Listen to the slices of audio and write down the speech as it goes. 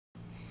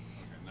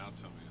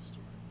tell me a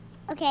story.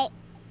 Okay,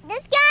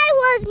 this guy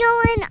was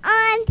going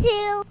on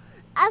to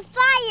a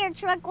fire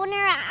truck.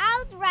 Whenever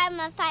I was riding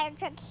my fire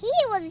truck, he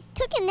was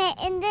taking it,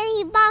 and then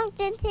he bumped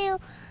into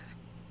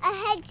a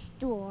head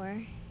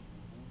store.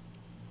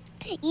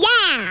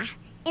 Yeah,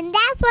 and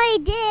that's what he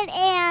did,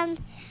 and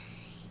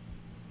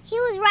he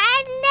was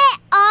riding it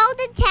all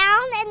the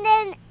town, and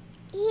then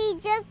he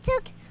just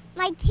took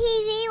my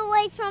TV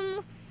away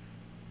from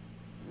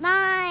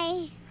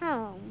my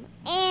home,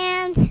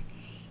 and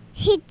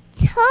he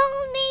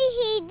told me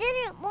he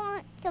didn't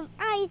want some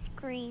ice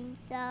cream,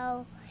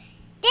 so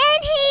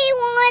then he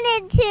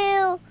wanted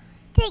to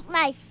take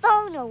my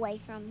phone away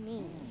from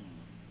me,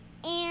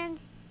 and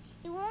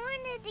he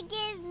wanted to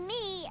give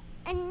me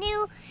a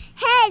new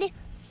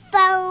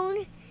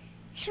headphone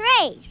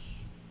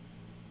trace,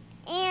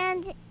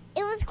 and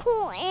it was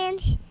cool, and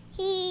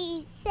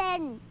he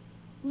said,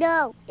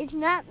 no, it's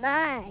not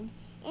mine.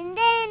 And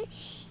then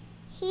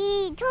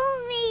he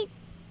told me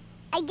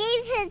I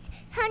gave his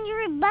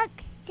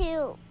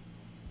 $100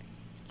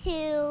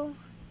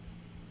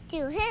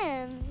 to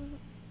him,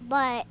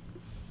 but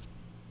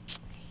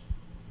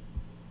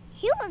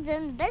he was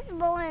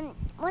invisible and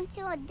went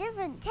to a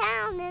different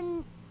town,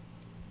 and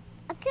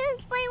I couldn't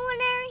explain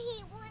whenever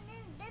he went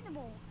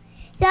invisible.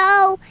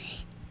 So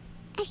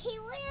he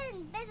went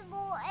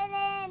invisible, and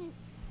then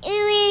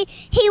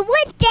he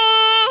went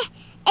there,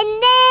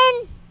 and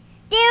then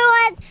there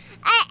was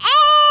an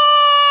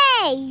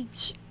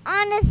age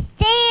on a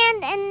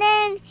stand, and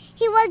then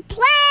he was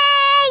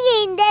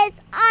playing this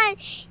on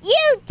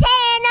YouTube,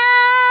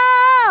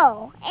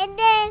 and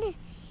then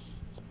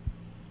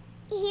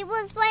he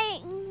was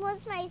playing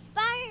with my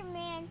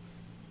Spider-Man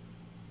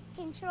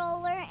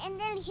controller, and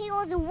then he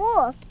was a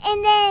wolf,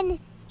 and then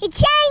he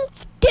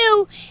changed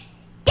to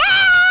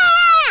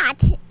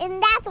that,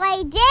 and that's what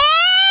he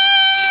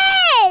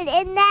did,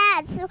 and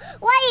that's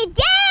what he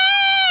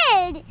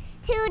did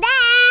to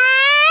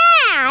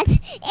that,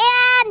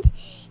 and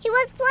he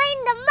was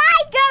playing the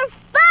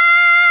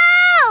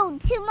microphone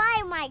to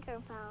my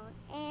microphone,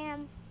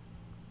 and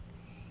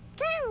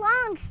kind of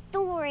long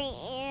story,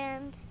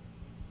 and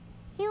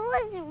he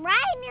was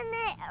riding in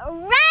it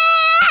right